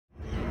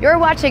You're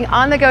watching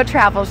On The Go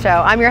Travel Show.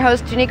 I'm your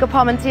host, Janica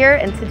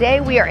Palmentier, and today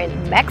we are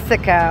in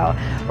Mexico.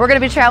 We're going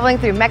to be traveling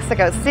through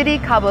Mexico City,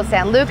 Cabo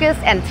San Lucas,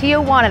 and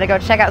Tijuana to go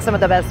check out some of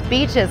the best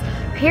beaches,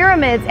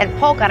 pyramids, and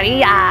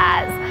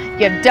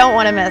pulquerias. You don't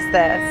want to miss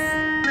this.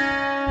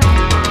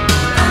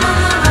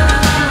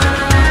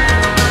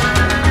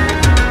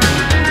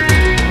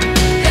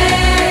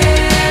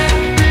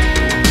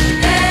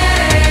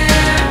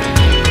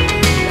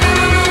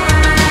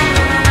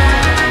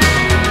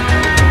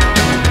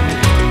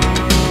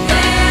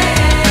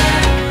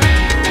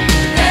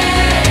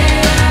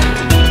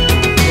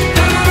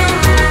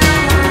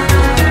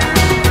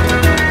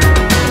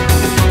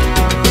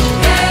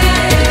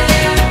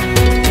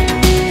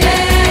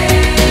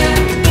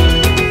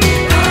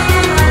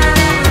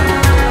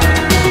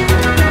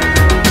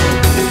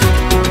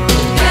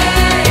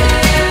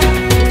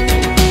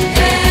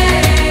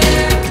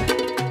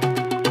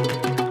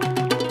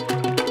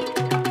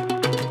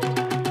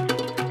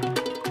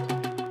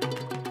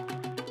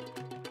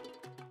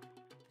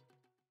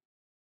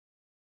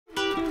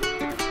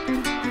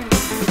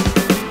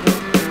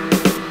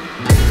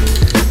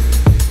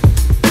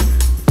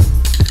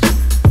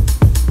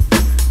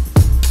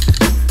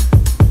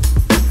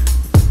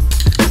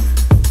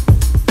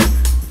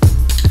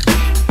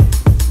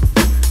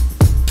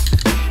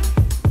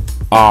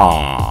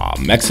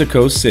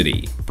 Mexico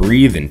City.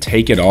 Breathe and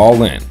take it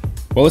all in.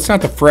 Well, it's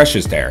not the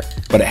freshest air,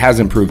 but it has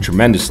improved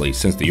tremendously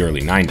since the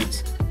early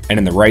 90s. And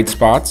in the right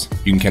spots,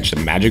 you can catch the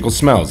magical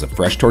smells of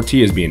fresh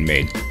tortillas being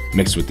made,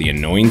 mixed with the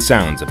annoying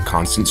sounds of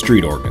constant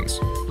street organs.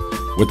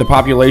 With the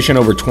population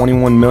over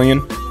 21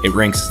 million, it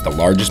ranks as the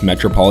largest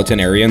metropolitan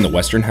area in the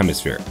Western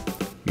Hemisphere.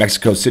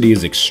 Mexico City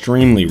is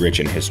extremely rich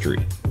in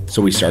history,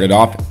 so we started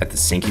off at the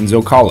sinking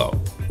Zocalo,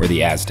 where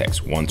the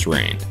Aztecs once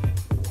reigned.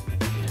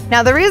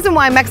 Now, the reason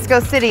why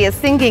Mexico City is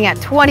sinking at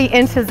 20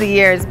 inches a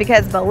year is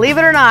because, believe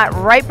it or not,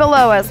 right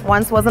below us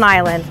once was an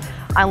island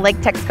on Lake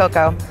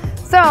Texcoco.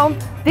 So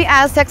the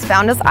Aztecs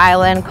found this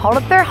island, called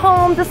it their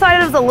home,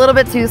 decided it was a little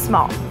bit too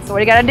small. So what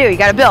do you gotta do? You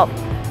gotta build.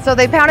 So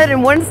they pounded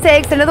in wooden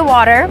stakes into the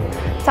water,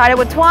 tied it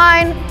with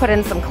twine, put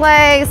in some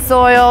clay,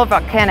 soil,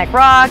 volcanic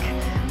rock.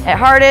 It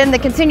hardened. They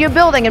continued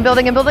building and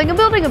building and building and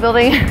building and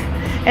building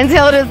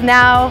until it is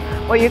now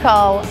what you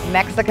call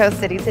Mexico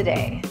City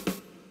today.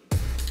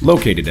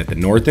 Located at the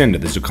north end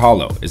of the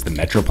Zocalo is the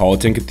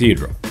Metropolitan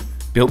Cathedral.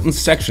 Built in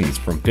sections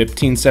from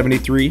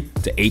 1573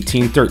 to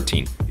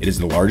 1813, it is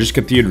the largest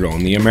cathedral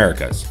in the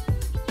Americas.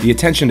 The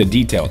attention to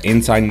detail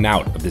inside and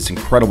out of this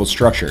incredible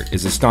structure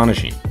is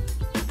astonishing.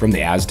 From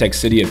the Aztec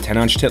city of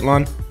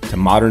Tenochtitlan to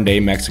modern-day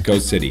Mexico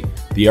City,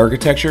 the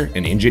architecture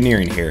and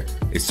engineering here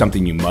is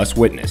something you must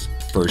witness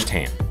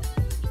firsthand.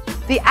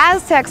 The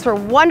Aztecs were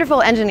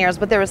wonderful engineers,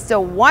 but there was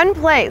still one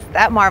place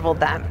that marveled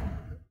them.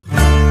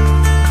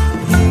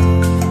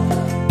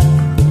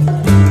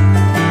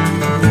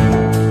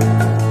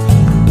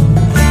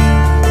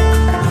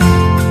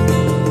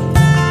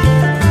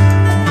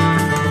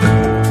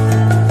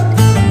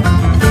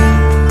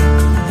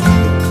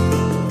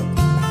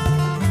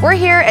 We're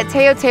here at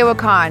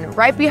Teotihuacan.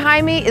 Right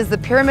behind me is the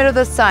Pyramid of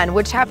the Sun,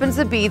 which happens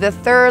to be the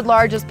third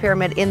largest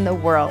pyramid in the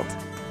world.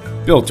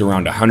 Built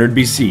around 100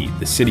 BC,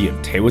 the city of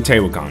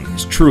Teotihuacan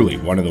is truly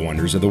one of the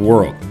wonders of the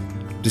world.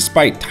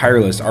 Despite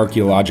tireless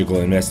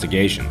archaeological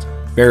investigations,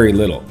 very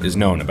little is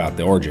known about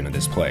the origin of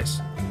this place.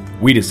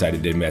 We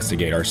decided to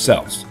investigate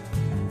ourselves.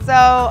 So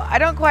I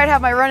don't quite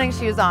have my running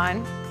shoes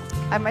on.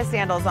 I have my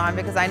sandals on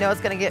because I know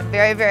it's going to get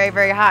very, very,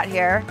 very hot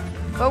here.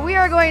 But we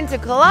are going to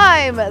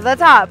climb the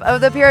top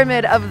of the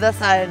Pyramid of the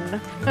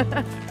Sun.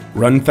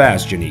 Run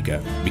fast,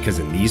 Janica, because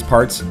in these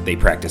parts, they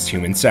practice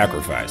human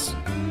sacrifice.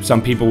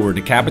 Some people were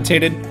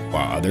decapitated,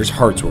 while others'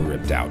 hearts were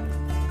ripped out.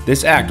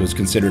 This act was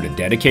considered a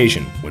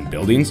dedication when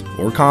buildings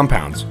or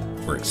compounds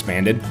were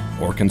expanded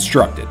or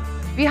constructed.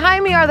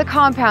 Behind me are the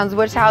compounds,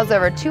 which house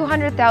over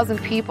 200,000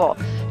 people.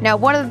 Now,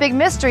 one of the big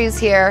mysteries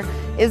here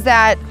is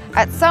that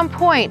at some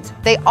point,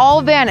 they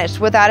all vanished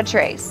without a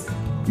trace.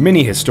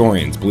 Many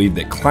historians believe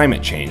that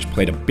climate change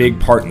played a big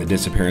part in the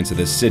disappearance of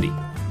this city.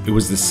 It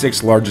was the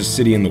 6th largest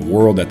city in the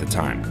world at the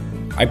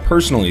time. I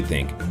personally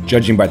think,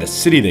 judging by the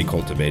city they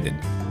cultivated,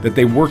 that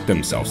they worked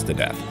themselves to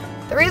death.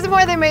 The reason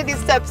why they made these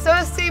steps so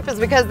steep is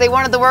because they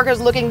wanted the workers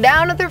looking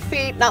down at their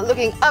feet, not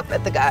looking up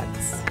at the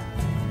gods.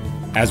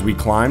 As we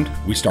climbed,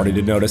 we started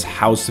to notice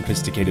how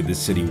sophisticated this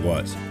city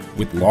was,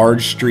 with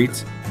large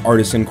streets,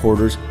 artisan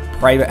quarters,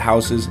 private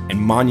houses, and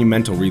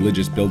monumental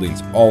religious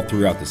buildings all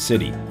throughout the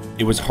city.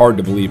 It was hard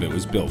to believe it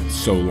was built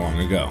so long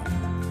ago.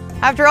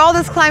 After all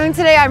this climbing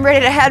today, I'm ready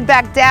to head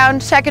back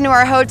down, check into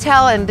our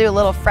hotel, and do a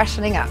little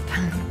freshening up.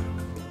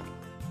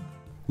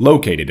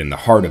 Located in the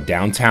heart of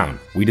downtown,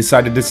 we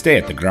decided to stay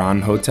at the Gran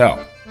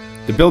Hotel.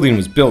 The building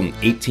was built in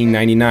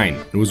 1899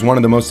 and was one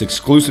of the most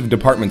exclusive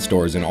department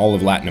stores in all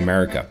of Latin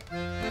America.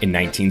 In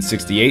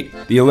 1968,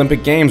 the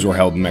Olympic Games were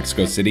held in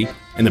Mexico City,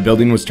 and the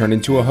building was turned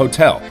into a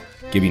hotel,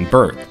 giving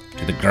birth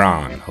to the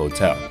Gran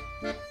Hotel.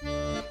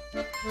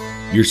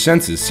 Your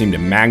senses seem to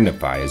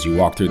magnify as you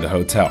walk through the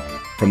hotel,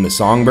 from the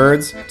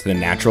songbirds to the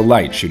natural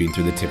light shooting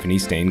through the Tiffany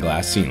stained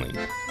glass ceiling.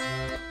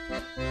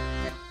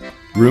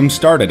 Rooms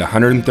start at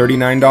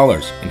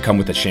 $139 and come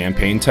with a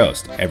champagne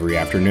toast every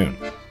afternoon.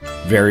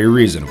 Very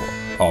reasonable,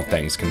 all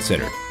things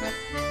considered.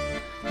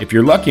 If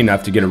you're lucky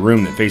enough to get a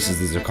room that faces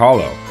the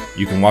Zocalo,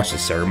 you can watch the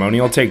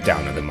ceremonial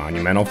takedown of the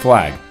monumental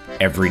flag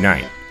every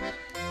night.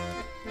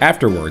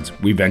 Afterwards,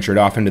 we ventured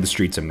off into the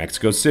streets of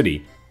Mexico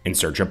City in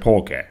search of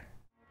pulque.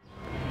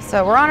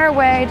 So we're on our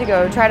way to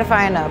go try to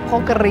find a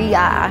pulqueria.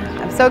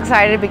 I'm so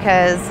excited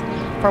because,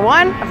 for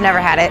one, I've never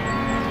had it.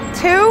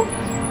 Two,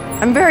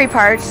 I'm very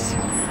parched.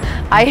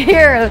 I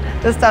hear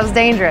this stuff's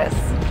dangerous,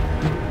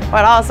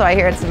 but also I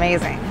hear it's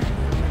amazing.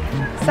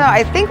 So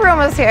I think we're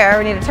almost here.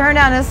 We need to turn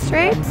down this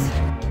street,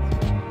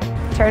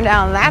 turn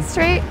down that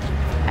street,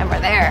 and we're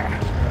there.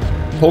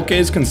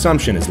 Pulque's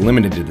consumption is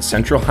limited to the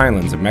central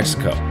highlands of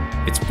Mexico.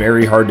 It's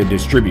very hard to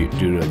distribute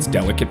due to its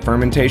delicate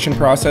fermentation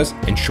process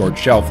and short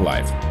shelf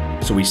life.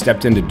 So we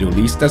stepped into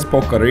Duelistas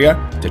Pulqueria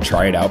to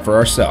try it out for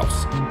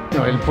ourselves.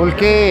 El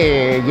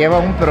pulque lleva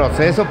un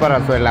proceso para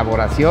su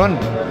elaboración.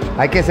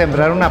 Hay que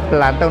sembrar una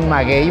planta, un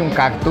maguey, un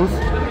cactus.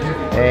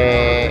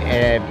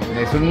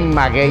 Es un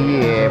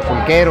maguey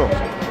pulquero,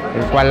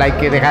 el cual hay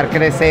que dejar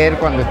crecer.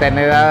 Cuando está en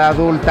edad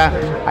adulta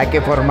hay que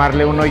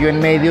formarle un hoyo en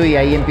medio y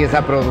ahí empieza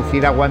a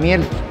producir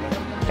aguamiel.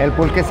 El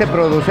pulque se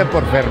produce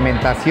por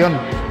fermentación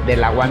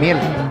del aguamiel.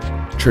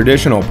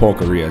 Traditional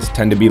pulquerias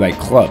tend to be like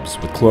clubs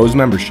with closed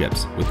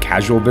memberships, with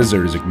casual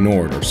visitors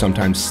ignored or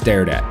sometimes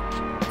stared at.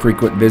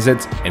 Frequent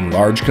visits and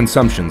large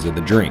consumptions of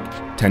the drink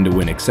tend to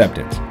win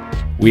acceptance.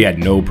 We had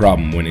no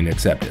problem winning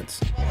acceptance.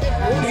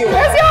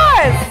 Where's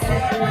yours?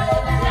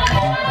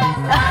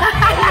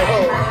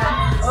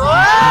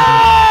 Whoa!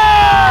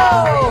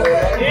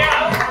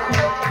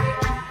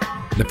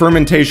 The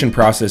fermentation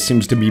process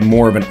seems to be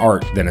more of an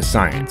art than a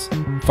science.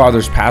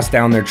 Fathers pass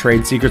down their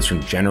trade secrets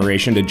from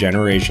generation to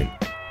generation.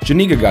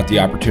 Janiga got the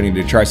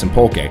opportunity to try some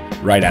pulque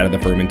right out of the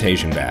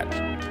fermentation vat.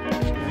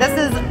 This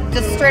is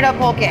just straight up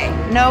pulque.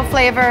 No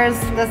flavors.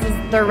 This is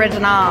the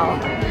original.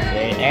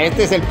 Este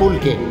es el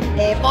pulque.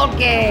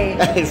 Pulque.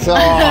 Eso.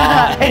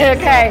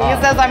 Okay, he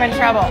says I'm in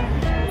trouble.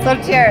 So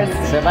cheers.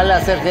 Se vale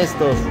hacer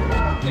gestos.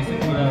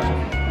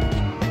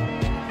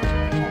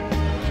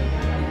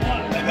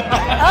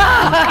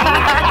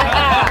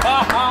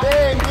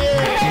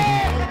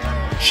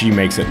 She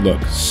makes it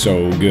look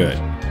so good.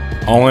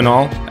 All in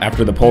all,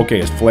 after the pulque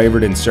is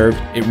flavored and served,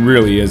 it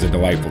really is a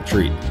delightful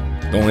treat.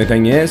 The only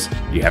thing is,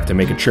 you have to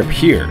make a trip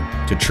here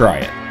to try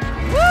it.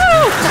 Woo!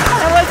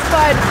 That was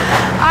fun.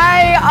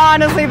 I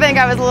honestly think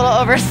I was a little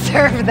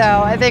overserved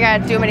though. I think I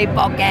had too many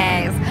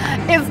pulques.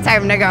 It's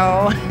time to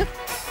go.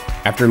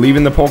 After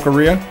leaving the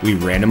pulqueria, we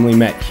randomly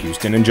met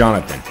Houston and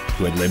Jonathan,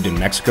 who had lived in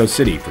Mexico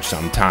City for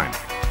some time.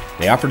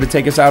 They offered to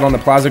take us out on the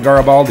Plaza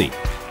Garibaldi.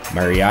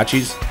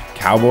 Mariachis,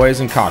 cowboys,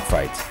 and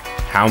cockfights.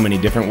 How many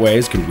different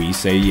ways could we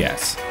say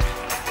yes?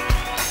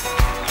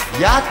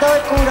 Ya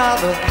estoy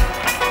curado,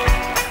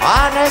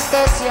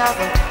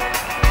 anestesiado,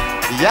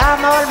 ya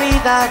me he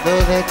olvidado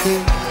de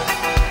ti.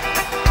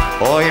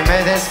 Hoy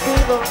me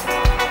despido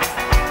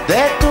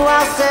de tu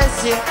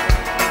ausencia,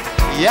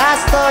 ya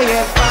estoy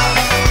en paz.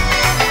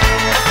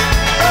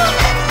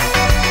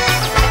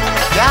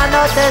 Ya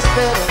no te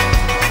espero,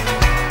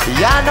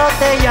 ya no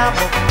te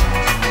llamo,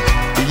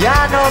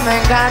 ya no me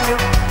engaño.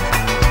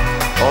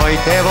 Hoy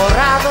te he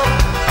borrado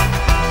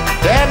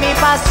de mi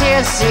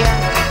paciencia,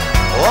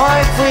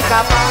 hoy fui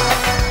capaz.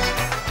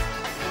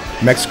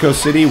 Mexico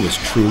City was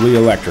truly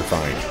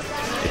electrifying.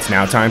 It's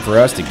now time for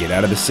us to get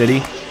out of the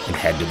city and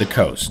head to the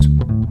coast.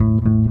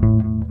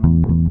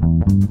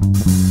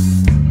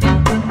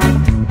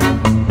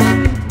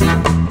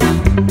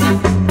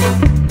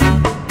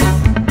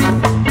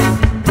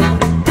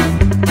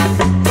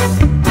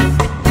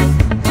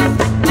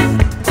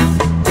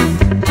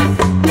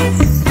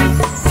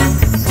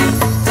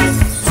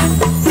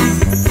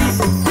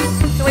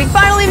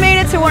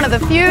 The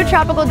few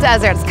tropical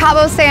deserts,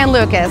 Cabo San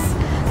Lucas.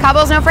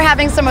 Cabo's known for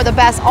having some of the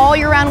best all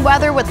year round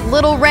weather with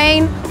little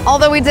rain.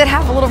 Although we did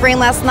have a little rain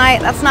last night,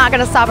 that's not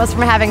gonna stop us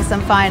from having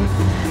some fun.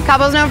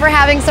 Cabo's known for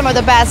having some of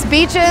the best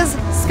beaches,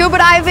 scuba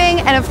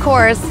diving, and of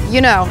course, you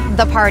know,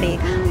 the party.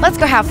 Let's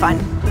go have fun.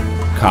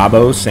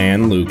 Cabo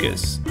San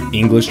Lucas.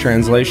 English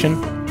translation,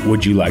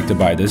 would you like to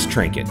buy this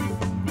trinket?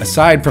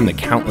 Aside from the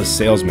countless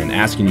salesmen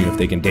asking you if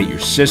they can date your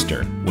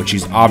sister, when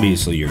she's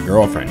obviously your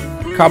girlfriend,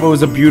 Cabo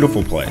is a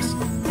beautiful place.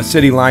 A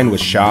city lined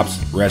with shops,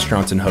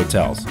 restaurants, and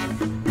hotels.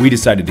 We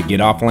decided to get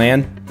off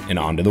land and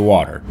onto the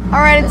water. All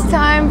right, it's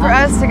time for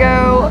us to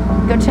go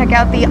check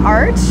out the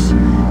Arch,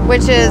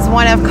 which is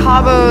one of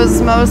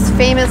Cabo's most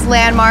famous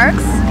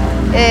landmarks.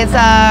 It's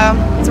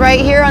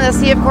right here on the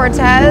Sea of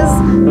Cortez.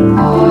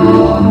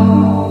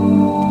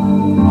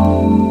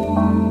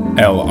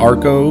 El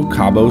Arco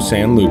Cabo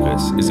San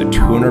Lucas is a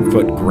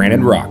 200-foot granite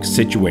rock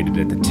situated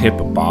at the tip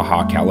of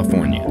Baja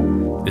California.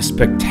 This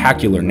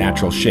spectacular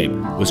natural shape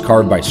was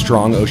carved by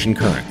strong ocean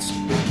currents.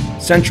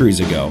 Centuries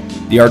ago,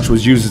 the arch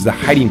was used as a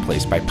hiding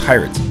place by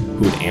pirates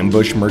who would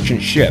ambush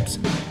merchant ships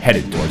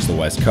headed towards the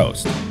west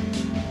coast.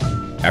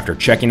 After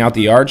checking out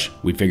the arch,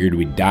 we figured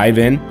we'd dive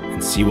in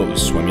and see what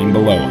was swimming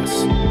below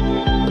us.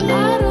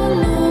 I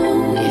don't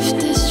know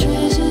if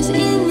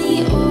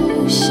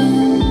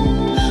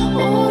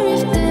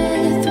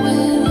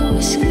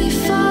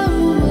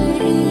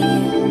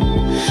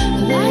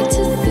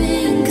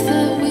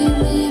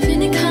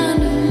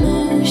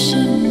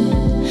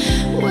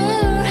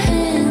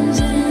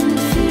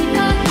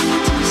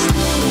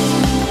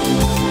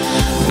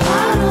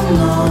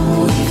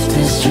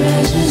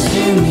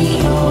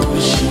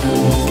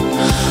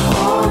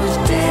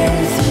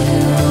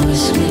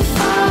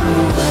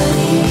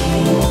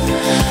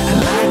I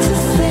like to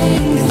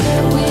think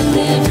that we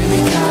live in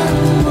a kind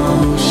of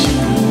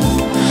motion,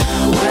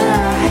 where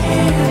our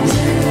hands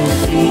and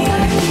feet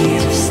are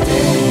here to stay.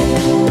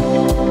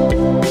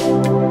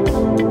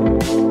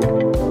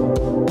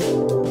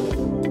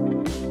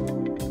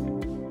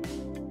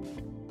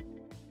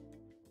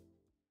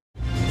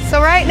 So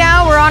right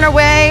now we're on our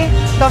way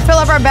to fill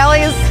up our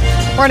bellies.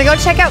 We're gonna go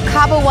check out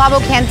Cabo Wabo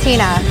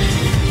Cantina.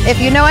 If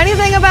you know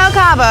anything about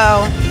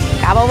Cabo,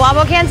 Cabo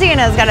Wabo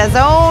Cantina's got its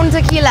own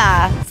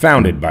tequila.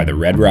 Founded by the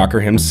Red Rocker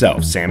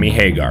himself, Sammy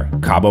Hagar,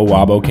 Cabo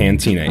Wabo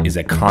Cantina is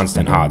a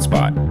constant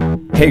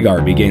hotspot.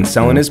 Hagar began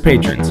selling his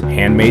patrons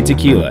handmade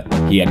tequila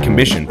he had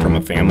commissioned from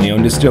a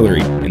family-owned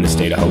distillery in the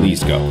state of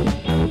Jalisco.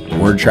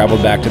 Word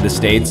traveled back to the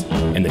States,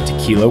 and the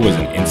tequila was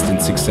an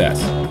instant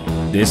success.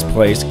 This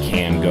place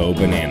can go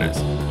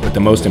bananas. But the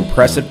most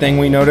impressive thing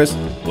we noticed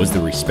was the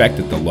respect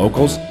that the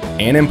locals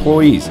and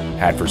employees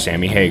had for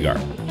Sammy Hagar,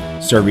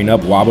 serving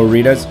up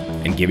Waboritas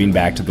and giving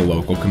back to the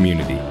local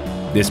community.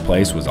 This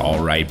place was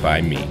all right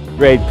by me.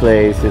 Great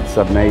place, it's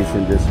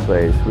amazing this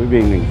place. We've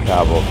been in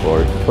Cabo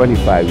for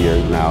 25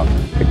 years now.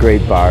 A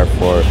great bar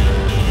for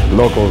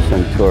locals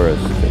and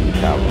tourists in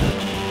Cabo.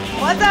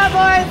 What's up,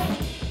 boys?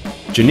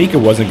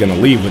 Janika wasn't gonna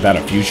leave without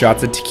a few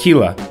shots of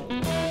tequila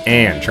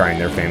and trying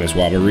their famous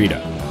Waborita.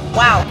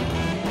 Wow.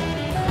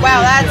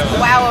 Wow, that's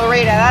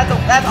Waborita.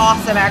 That's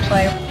awesome,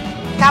 actually.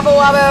 Cabo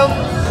Wabo,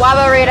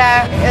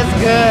 Waborita is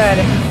good.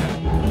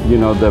 You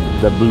know, the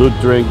blue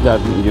drink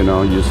that, you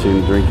know, you see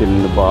him drinking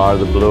in the bar,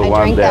 the blue I one,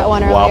 drank the that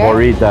one earlier.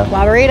 Waborita.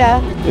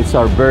 Waborita. It's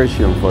our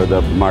version for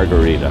the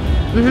margarita.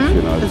 You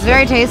know, It's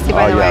very tasty,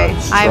 by the way.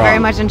 it's I very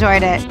strong. much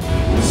enjoyed it.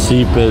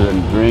 Sip it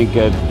and drink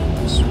it.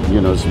 You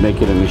know, make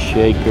it in a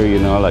shaker, you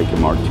know, like a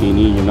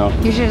martini, you know.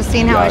 You should have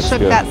seen how Yeah, I it's shook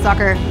good. that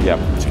sucker. Yeah,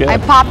 it's good. I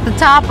popped the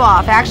top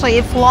off. Actually,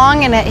 it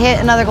flung and it hit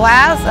another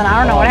glass, and I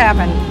don't know what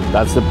happened.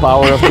 That's the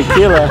power of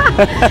tequila.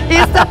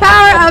 It's the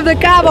power of the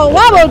Cabo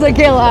Wabo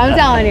tequila, I'm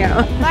telling you.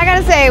 I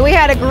gotta say, we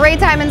had a great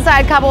time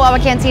inside Cabo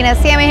Wabo Cantina.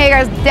 Sammy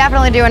Hagar's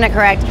definitely doing it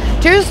correct.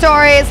 2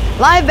 stories,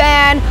 live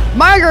band,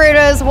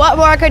 margaritas, what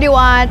more could you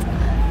want?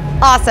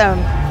 Awesome.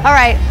 All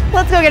right,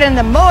 let's go get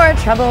into more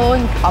trouble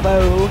in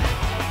Cabo.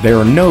 There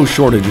are no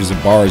shortages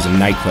of bars and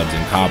nightclubs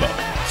in Cabo,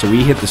 so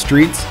we hit the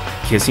streets,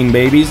 kissing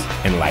babies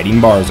and lighting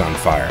bars on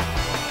fire.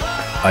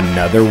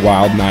 Another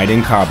wild night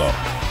in Cabo.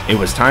 It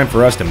was time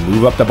for us to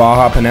move up the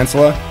Baja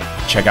Peninsula,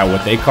 check out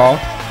what they call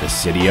the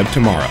city of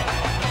tomorrow,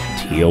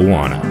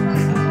 Tijuana.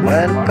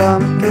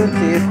 Welcome to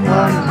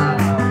Tijuana,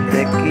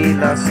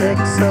 tequila,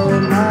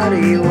 sexo,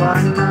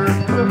 marihuana.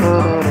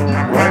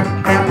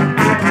 Welcome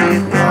to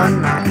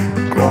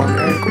Tijuana, con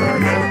el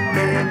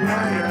coyote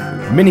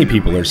Maya. Many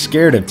people are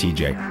scared of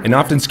TJ and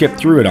often skip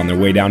through it on their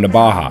way down to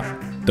Baja.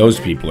 Those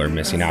people are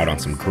missing out on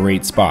some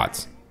great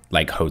spots,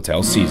 like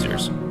Hotel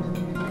Caesars.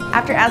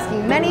 After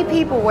asking many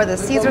people where the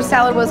Caesar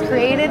salad was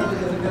created,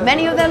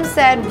 many of them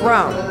said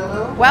Rome.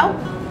 Well,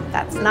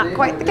 that's not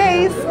quite the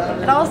case.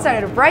 It all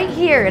started right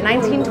here in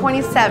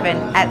 1927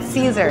 at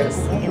Caesar's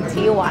in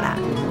Tijuana.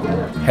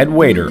 Head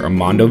waiter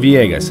Armando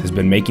Villegas has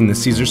been making the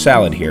Caesar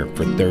salad here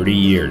for 30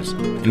 years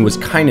and was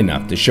kind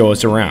enough to show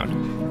us around.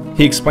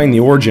 He explained the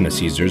origin of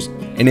Caesars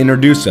and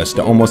introduced us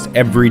to almost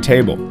every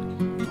table.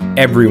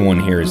 Everyone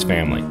here is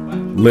family,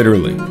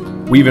 literally.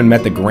 We even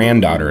met the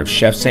granddaughter of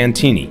Chef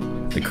Santini,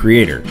 the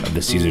creator of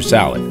the Caesar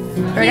salad.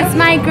 It's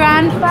my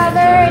grandfather,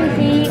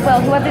 and he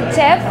was a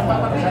chef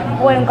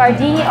when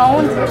Gardini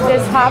owned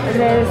this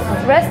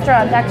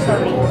restaurant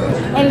actually.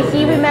 And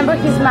he remembered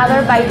his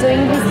mother by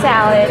doing this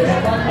salad.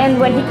 And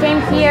when he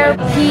came here,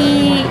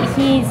 he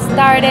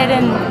started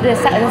in the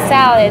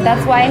salad.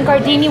 That's why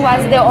Gardini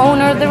was the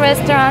owner of the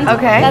restaurant.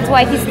 Okay. That's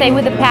why he stayed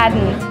with the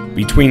patent.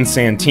 Between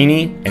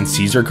Santini and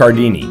Caesar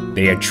Cardini,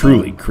 they had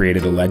truly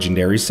created a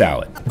legendary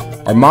salad.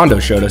 Armando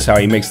showed us how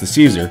he makes the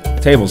Caesar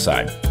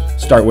tableside.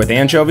 Start with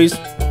anchovies,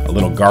 a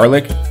little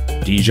garlic,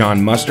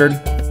 Dijon mustard,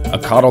 a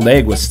coddled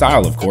egg with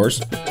style of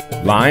course,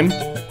 lime,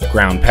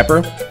 ground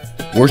pepper,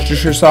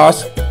 Worcestershire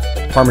sauce,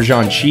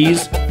 Parmesan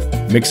cheese,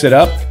 mix it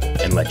up,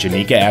 and let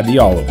Janika add the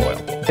olive oil.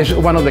 It's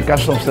one of the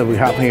customs that we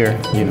have here,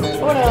 you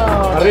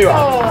know. Arriba.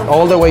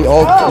 All the way,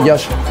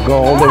 just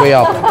go all the way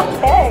up.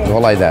 Okay. Go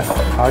like that.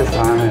 How's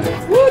time?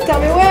 Woo, tell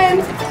me when.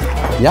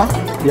 Yeah?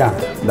 Yeah.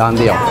 Done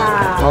deal.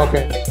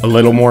 Okay. A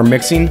little more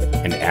mixing,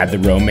 and add the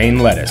romaine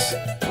lettuce.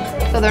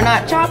 So they're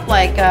not chopped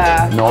like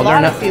a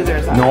lot of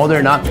Caesars are. No,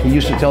 they're not. We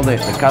used to tell the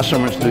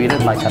customers to eat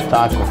it like a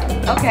taco.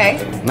 Okay,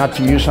 Not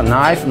to use a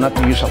knife, not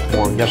to use a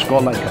fork. Just go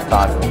like a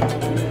taco.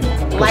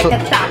 like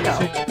a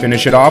taco.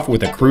 Finish it off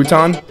with a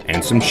crouton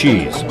and some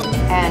cheese.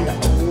 And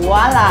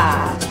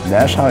voila.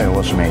 That's how it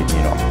was made, you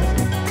know.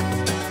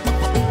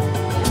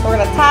 We're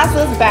gonna toss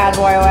this bad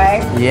boy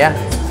away. Yeah.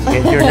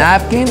 Get your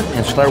napkin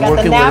and start Got the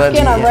working with it.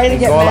 napkin, I'm ready to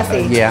get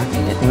messy. Yeah.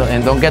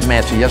 And don't get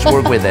messy. Just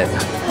work with it.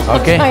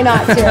 Okay? Try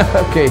not to.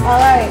 Okay. All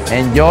right.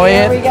 Enjoy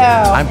Here it. we go.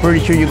 I'm pretty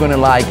sure you're gonna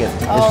like it.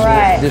 All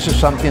right. This is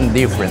something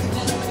different.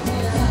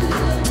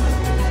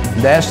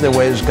 That's the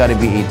way it's gotta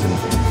be eaten.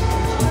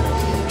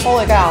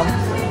 Holy cow.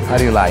 How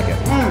do you like it?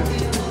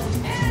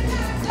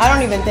 I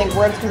don't even think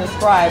words can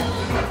describe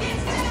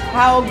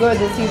how good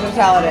the Caesar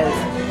salad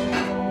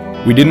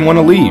is. We didn't want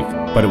to leave,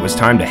 but it was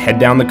time to head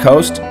down the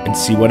coast and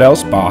see what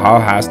else Baja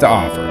has to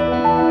offer.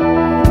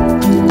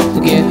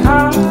 Get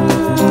high,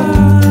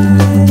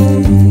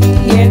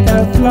 hit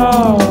the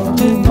floor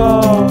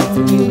before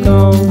you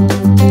go.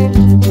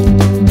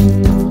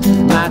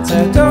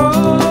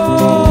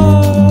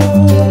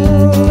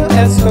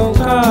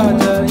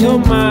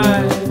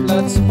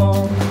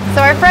 So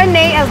our friend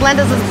Nate has lent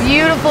us this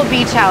beautiful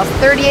beach house,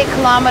 38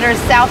 kilometers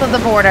south of the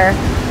border.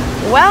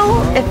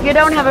 Well, if you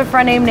don't have a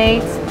friend named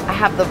Nate, I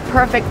have the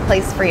perfect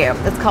place for you.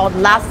 It's called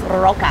Las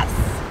Rocas.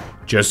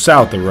 Just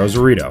south of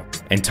Rosarito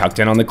and tucked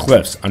in on the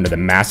cliffs under the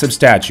massive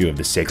statue of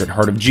the Sacred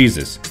Heart of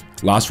Jesus,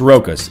 Las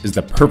Rocas is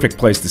the perfect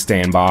place to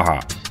stay in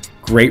Baja.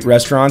 Great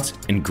restaurants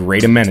and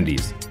great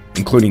amenities,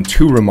 including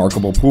 2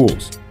 remarkable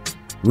pools.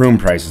 Room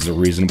prices are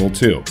reasonable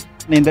too.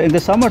 In the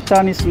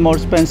summertime it's more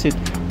expensive,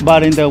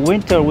 but in the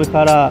winter we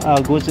had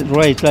a good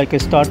rate, like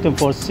starting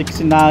for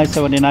 $69,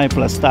 $79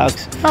 plus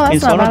tax. Oh, that's in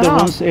not some bad of the at all.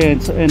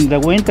 rooms in the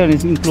winter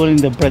is including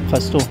the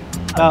breakfast too.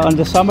 In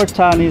the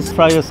summertime is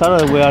Friday,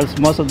 Saturday, where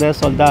most of them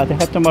sold out. They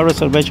have to make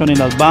reservation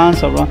in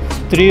advance, around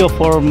 3 or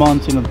 4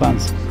 months in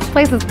advance. This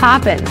place is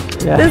popping.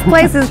 Yeah. This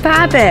place is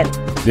popping.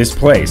 This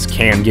place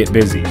can get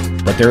busy,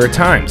 but there are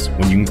times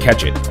when you can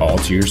catch it all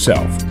to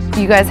yourself.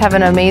 You guys have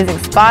an amazing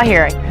spa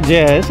here.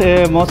 Yes,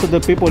 most of the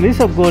people, it's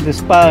a good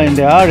spa in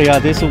the area.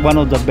 This is one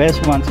of the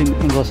best ones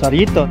in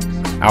Rosarito.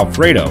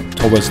 Alfredo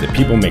told us that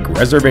people make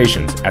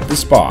reservations at the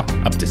spa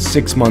up to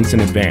 6 months in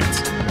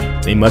advance.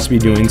 They must be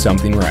doing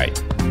something right.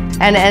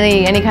 And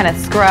any kind of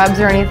scrubs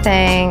or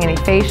anything, any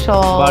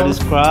facials? Body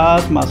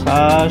scrub,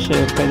 massage,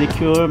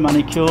 pedicure,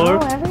 manicure,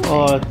 everything.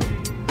 or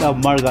the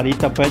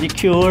margarita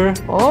pedicure.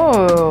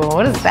 Oh,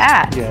 what is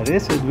that? Yeah,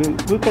 this is,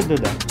 we can do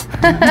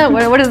that.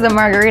 what is the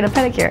margarita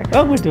pedicure?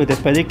 Oh, we do the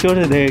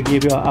pedicure, they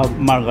give you a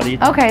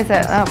margarita. Okay, so,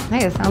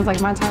 hey, it sounds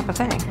like my type of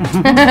thing.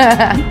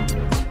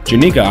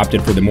 Janika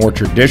opted for the more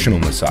traditional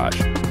massage.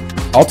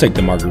 I'll take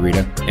the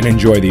margarita and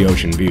enjoy the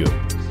ocean view.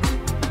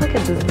 Look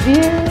at this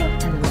view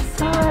and the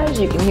massage.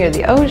 You can hear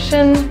the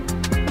ocean.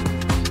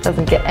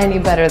 Doesn't get any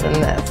better than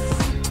this.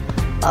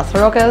 Las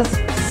Rocas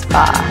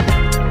Spa.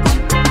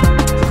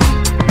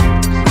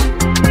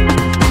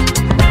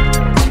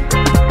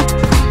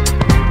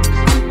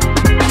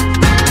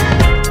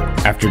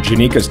 After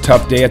Janika's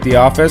tough day at the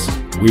office,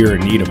 we are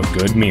in need of a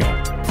good meal.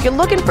 If you're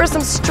looking for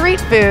some street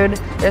food,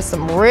 there's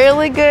some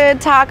really good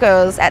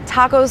tacos at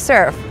Taco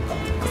Surf.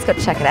 Let's go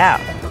check it out.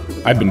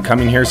 I've been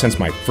coming here since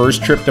my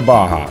first trip to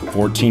Baja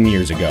 14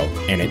 years ago,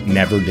 and it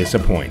never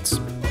disappoints.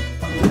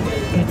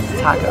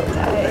 It's taco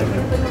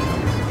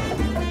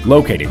time.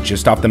 Located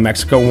just off the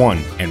Mexico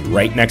 1 and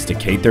right next to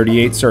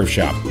K38 Surf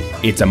Shop,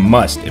 it's a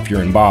must if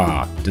you're in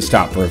Baja to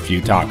stop for a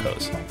few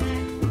tacos.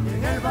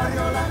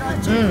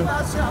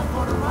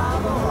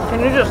 Can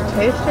you just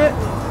taste it?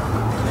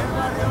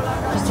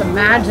 Just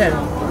imagine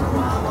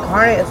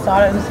carne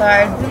asada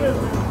inside,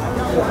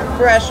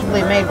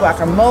 freshly made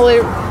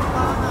guacamole,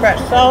 fresh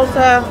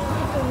salsa,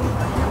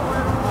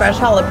 fresh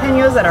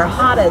jalapenos that are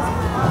hot as.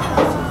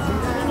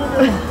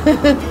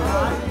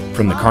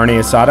 From the carne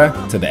asada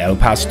to the El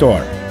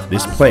Pastor,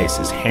 this place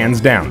is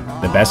hands down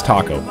the best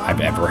taco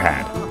I've ever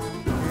had.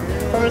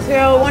 From a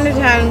scale of 1 to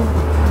 10,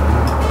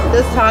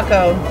 this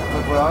taco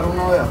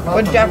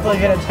would definitely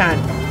get a 10,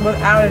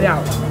 without a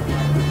doubt.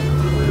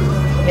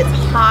 It's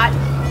hot.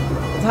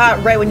 It's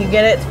hot right when you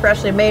get it. It's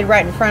freshly made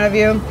right in front of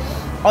you.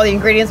 All the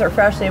ingredients are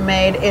freshly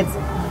made. It's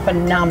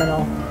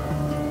phenomenal.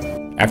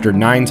 After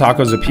 9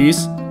 tacos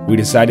apiece, we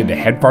decided to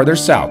head farther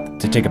south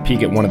to take a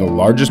peek at one of the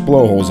largest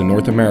blowholes in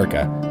North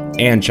America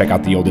and check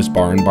out the oldest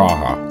bar in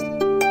Baja.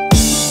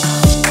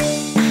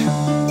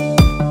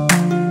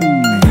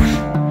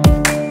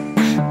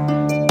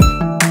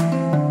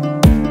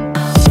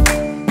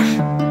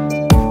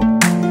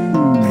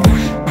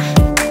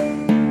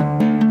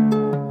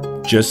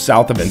 Just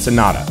south of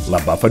Ensenada, La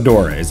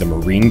Bufadora is a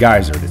marine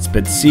geyser that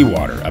spits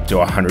seawater up to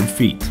 100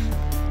 feet.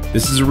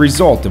 This is a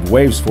result of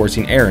waves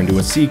forcing air into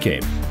a sea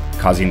cave,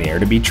 causing the air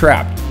to be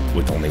trapped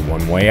with only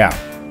one way out,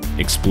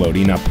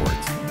 exploding upwards.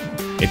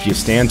 If you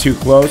stand too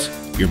close,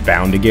 you're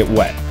bound to get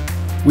wet.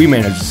 We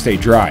managed to stay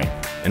dry,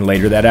 and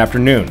later that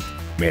afternoon,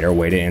 made our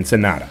way to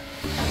Ensenada.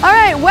 All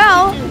right,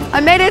 well, I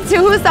made it to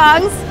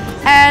Husong's,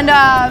 and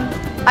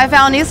I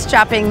found these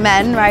strapping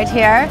men right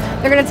here.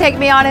 They're gonna take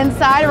me on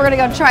inside. We're gonna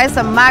go try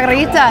some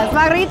margaritas.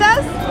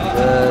 Margaritas?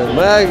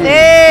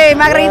 Hey,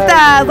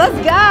 margaritas, let's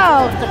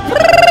go.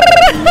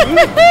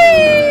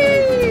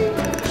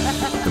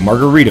 The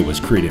margarita was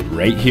created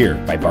right here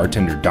by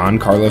bartender Don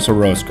Carlos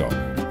Orozco.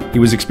 He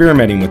was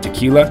experimenting with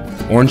tequila,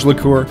 orange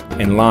liqueur,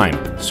 and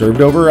lime,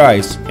 served over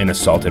ice in a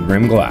salted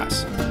rim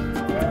glass.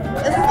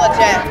 This is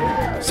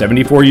legit.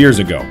 74 years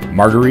ago,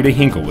 Margarita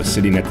Hinkle was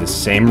sitting at this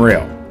same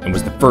rail and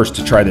was the first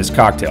to try this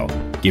cocktail,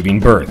 giving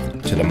birth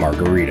to the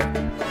margarita.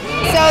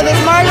 So this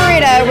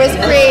margarita was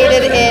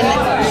created in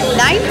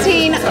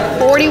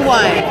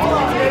 1941.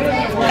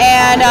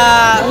 And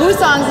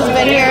Husong's has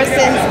been here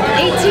since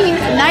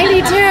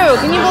 1892.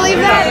 Can you believe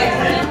that?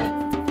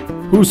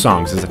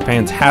 Husong's is a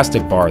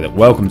fantastic bar that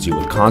welcomes you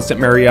with constant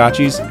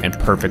mariachis and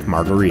perfect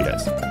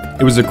margaritas.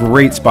 It was a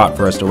great spot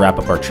for us to wrap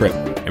up our trip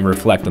and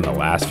reflect on the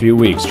last few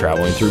weeks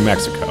traveling through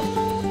Mexico.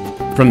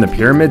 From the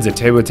pyramids at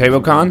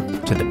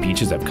Teotihuacan to the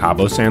beaches of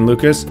Cabo San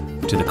Lucas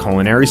to the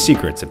culinary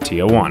secrets of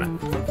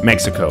Tijuana,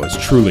 Mexico is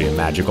truly a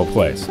magical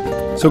place.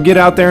 So get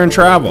out there and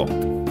travel,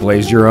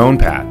 blaze your own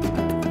path,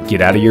 get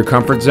out of your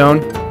comfort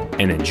zone,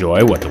 and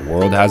enjoy what the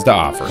world has to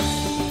offer.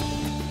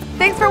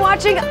 Thanks for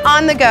watching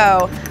On The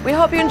Go. We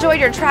hope you enjoyed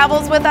your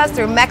travels with us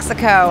through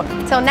Mexico.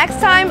 Till next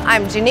time,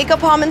 I'm Janica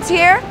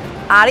Palmentier.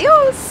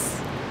 Adios.